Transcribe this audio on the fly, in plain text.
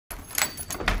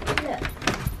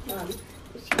She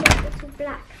got a little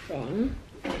black thing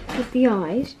with the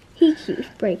eyes. He keeps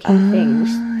breaking things.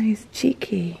 He's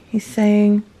cheeky. He's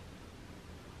saying,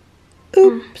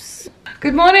 oops.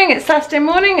 Good morning, it's Saturday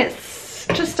morning. It's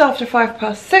just after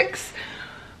 6:05.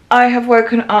 I have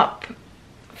woken up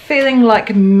feeling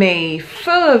like me,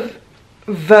 full of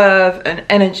verve and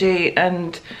energy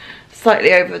and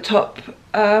slightly over the top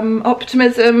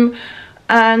optimism,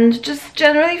 and just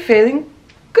generally feeling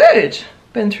good.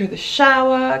 Been through the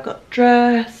shower, got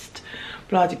dressed,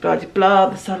 blah de blah de blah,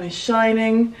 the sun is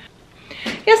shining.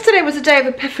 Yesterday was a day of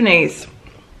epiphanies.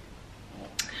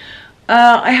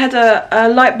 I had a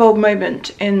light bulb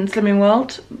moment in Slimming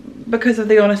World because of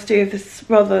the honesty of this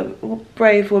rather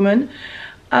brave woman.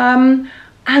 And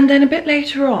then a bit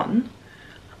later on,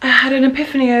 I had an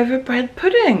epiphany over bread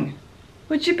pudding.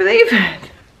 Would you believe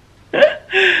it?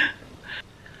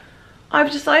 I've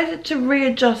decided to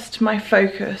readjust my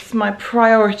focus, my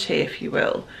priority, if you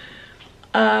will.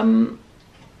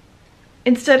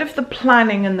 Instead of the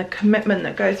planning and the commitment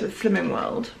that goes with Slimming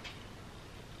World,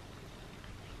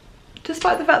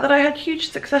 despite the fact that I had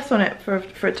huge success on it for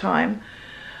a time,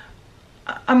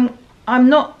 I'm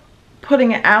not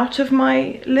putting it out of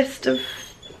my list of...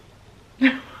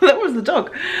 That was the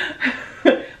dog.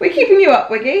 We're keeping you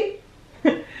up, Wiggy.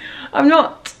 I'm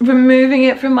not removing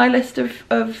it from my list of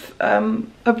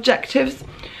objectives.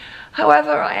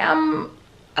 However, I am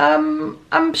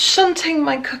I'm shunting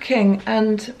my cooking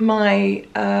and my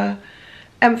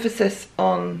emphasis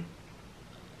on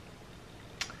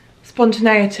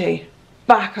spontaneity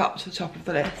back up to the top of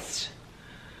the list.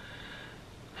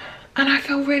 And I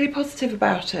feel really positive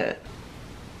about it.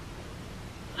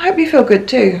 I hope you feel good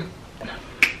too.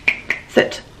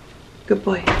 Sit. Good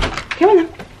boy. Come on then.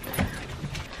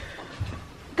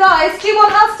 Guys, do you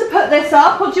want us to put this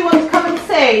up or do you want to come and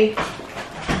see?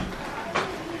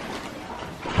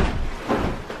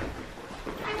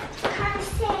 I can't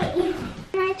see.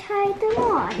 Can I tie them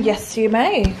on? Yes, you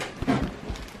may.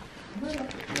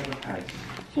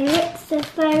 Here, it's the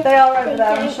first. They are over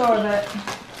there, I'm sure of it.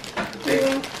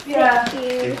 Yeah.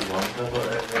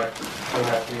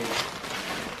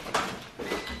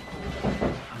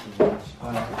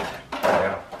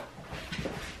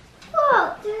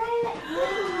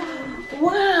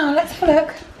 Wow, let's have a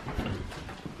look.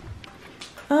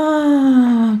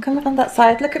 Oh, come on that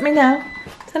side. Look at me now.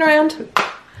 Turn around.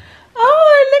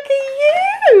 Oh, look at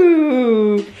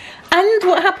you. And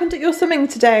what happened at your swimming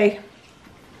today?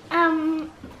 I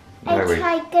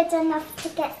tried good enough to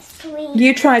get sweet.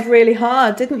 You tried really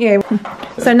hard, didn't you?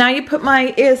 So now you put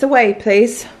my ears away,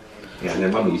 please. Yeah, and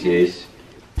then Mummy's ears.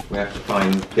 We have to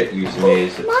get you some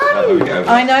ears.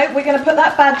 I know, we're going to put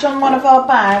that badge on one of our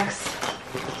bags.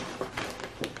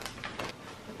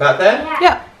 Back there?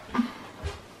 Yeah.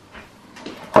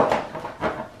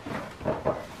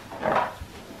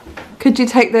 Could you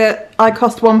take the I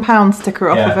cost £1 sticker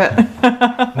off of it?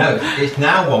 No, it's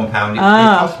now £1. It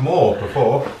cost more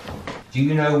before. Do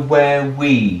you know where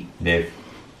we live?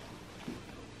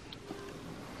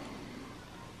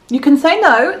 You can say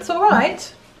no, it's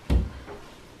alright.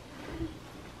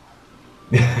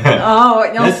 Oh,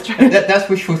 that's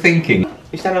wishful thinking.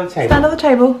 You stand on the table. Stand on the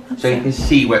table. So you can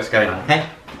see what's going on, okay?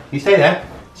 You stay there.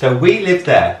 So we live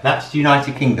there. That's the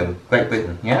United Kingdom, Great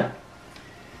Britain, yeah?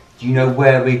 Do you know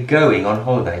where we're going on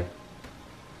holiday?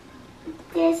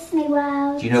 Disney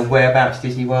World. Do you know whereabouts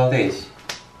Disney World is?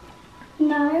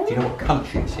 No. Do you know what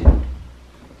country it's in?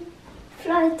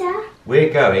 Florida.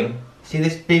 We're going, see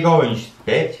this big orange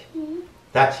bit?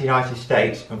 That's the United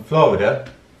States, and Florida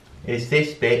is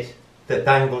this bit that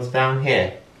dangles down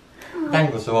here.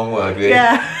 Dangle's the wrong word, really.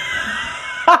 Yeah.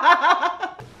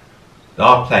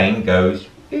 Our plane goes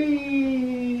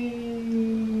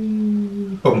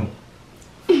boom.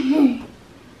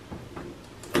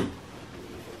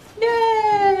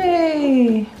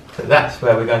 Yay! So that's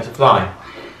where we're going to fly.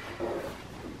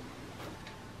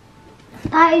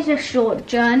 That is a short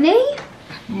journey.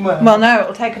 Well, no,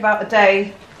 it'll take about a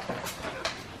day.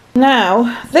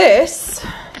 Now, this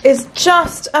is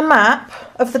just a map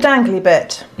of the dangly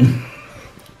bit.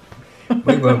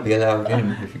 We won't be allowed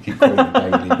in if you keep calling it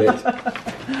dangly bit.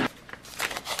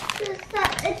 Is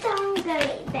that the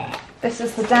dangly bit? This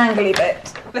is the dangly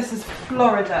bit. This is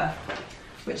Florida,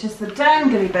 which is the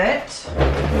dangly bit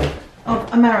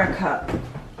of America.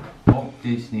 Of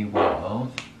Disney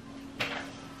World.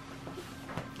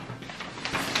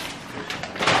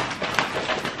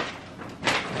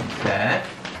 There.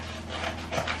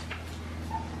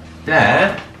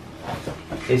 There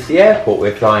is the airport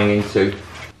we're flying into.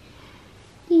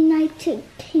 United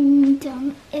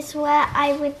Kingdom is where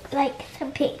I would like to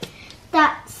pick.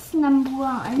 That's number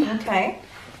one. Okay.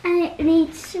 and it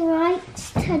leads right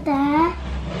to there.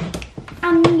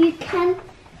 And you can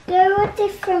go a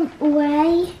different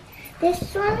way.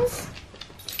 This one's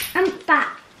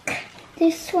back.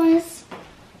 This one's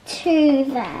to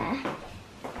there.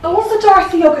 All the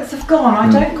Dorothy yogurts have gone.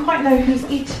 I don't quite know who's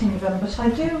eating them, but I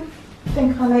do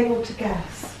think I'm able to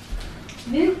guess.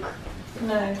 Luke?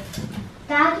 No.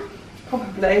 Dad?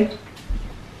 Probably.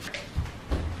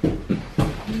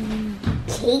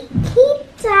 Cheeky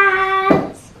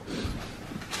Dad.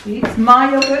 He eats my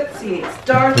yogurts, he eats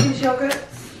Dorothy's yogurts.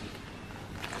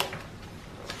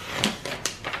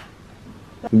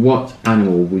 What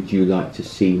animal would you like to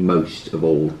see most of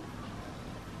all?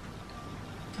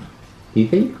 You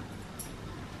think?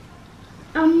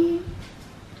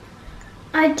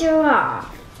 A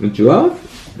giraffe. A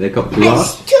giraffe? They got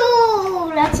giraffes? As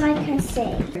tall as I can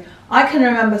see. I can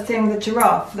remember seeing the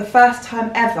giraffe for the first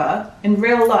time ever in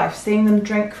real life, seeing them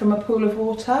drink from a pool of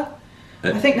water.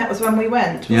 I think that was when we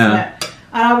went, wasn't it?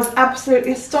 And I was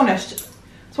absolutely astonished.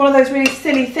 It's one of those really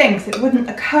silly things. It wouldn't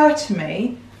occur to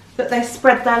me that they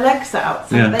spread their legs out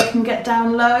so that they can get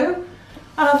down low.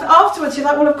 And afterwards you're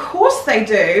like, well, of course they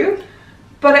do.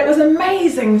 But it was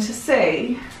amazing to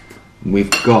see.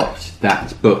 We've got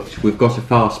that booked. We've got a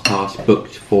fast pass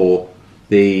booked for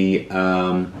the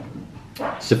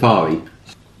safari.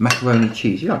 Macaroni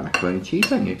cheese. You like macaroni cheese,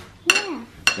 don't you? Yeah.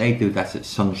 They do that at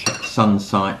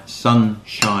Sunshine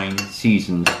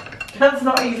Seasons. That's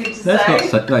not easy to say.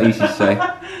 That's not easy to say.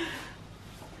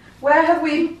 Where have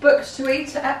we booked to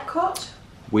eat at Epcot?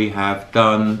 We have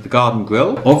done the Garden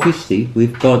Grill. Obviously,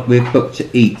 we've booked to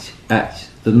eat at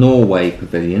the Norway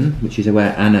Pavilion, which is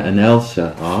where Anna and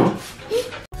Elsa are.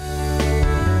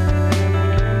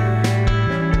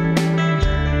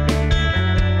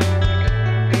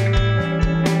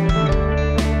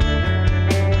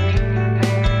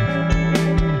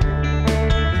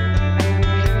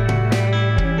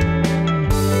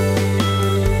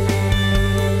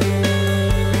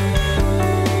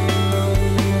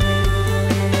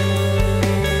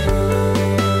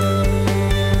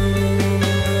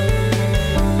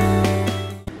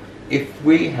 If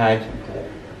we had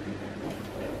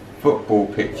football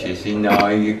pitches in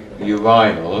our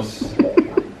urinals,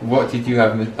 what did you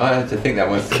have? I had to think that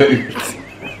one too.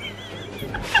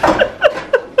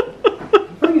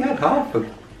 I've only had half a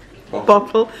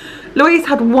bottle. Louise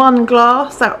had one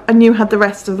glass and you had the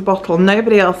rest of the bottle.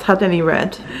 Nobody else had any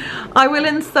red. I will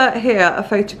insert here a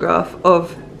photograph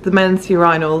of the men's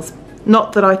urinals.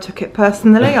 Not that I took it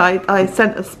personally, I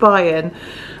sent a spy in.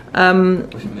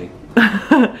 Wasn't me.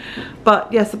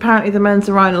 But yes, apparently the men's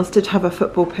urinals did have a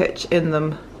football pitch in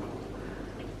them,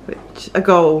 which a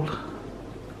goal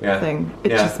thing.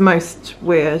 It's just most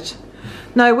weird.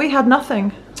 No, we had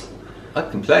nothing. I'd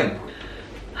complain.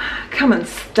 Come and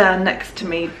stand next to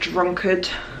me, drunkard.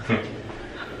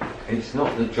 It's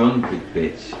not the drunkard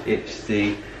bit, it's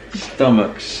the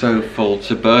stomach so full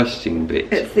to bursting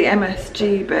bit. It's the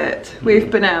MSG bit.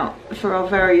 We've been out for our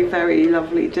very, very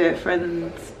lovely dear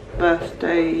friend's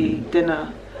birthday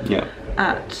dinner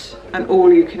at an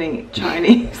all-you-can-eat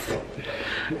Chinese.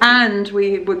 And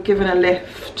we were given a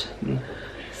lift,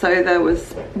 so there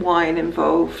was wine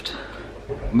involved.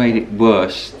 Made it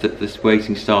worse that this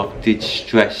waiting staff did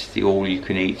stress the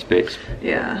all-you-can-eat bit.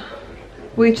 Yeah.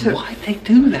 We took... Why'd they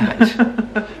do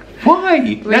that?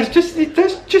 Why? That's just a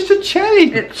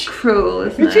challenge. It's cruel,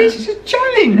 isn't it? It is, it's a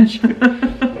challenge.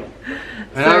 And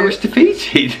so, I was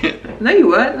defeated. No, you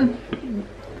weren't.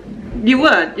 You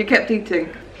weren't. You kept eating.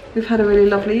 We've had a really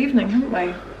lovely evening, haven't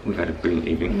we? We've had a brilliant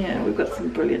evening. Yeah, we've got some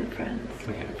brilliant friends.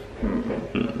 We have.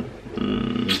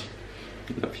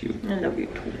 Love you. I love you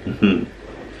too.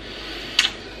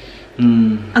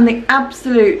 And the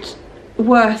absolute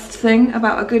worst thing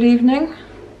about a good evening?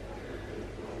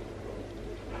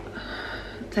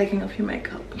 Taking off your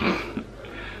makeup.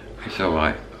 It's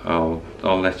alright. I'll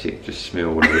let it just smear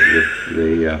all over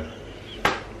the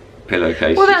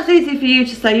pillowcase. Well, that's easy for you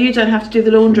to say. You don't have to do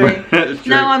the laundry.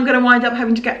 Now I'm going to wind up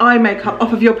having to get eye makeup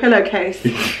off of your pillowcase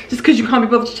just because you can't be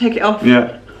bothered to take it off.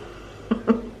 Yeah.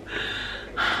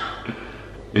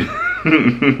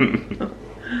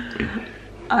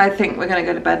 I think we're going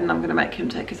to go to bed and I'm going to make him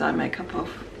take his eye makeup off.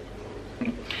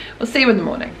 We'll see you in the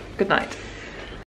morning. Good night.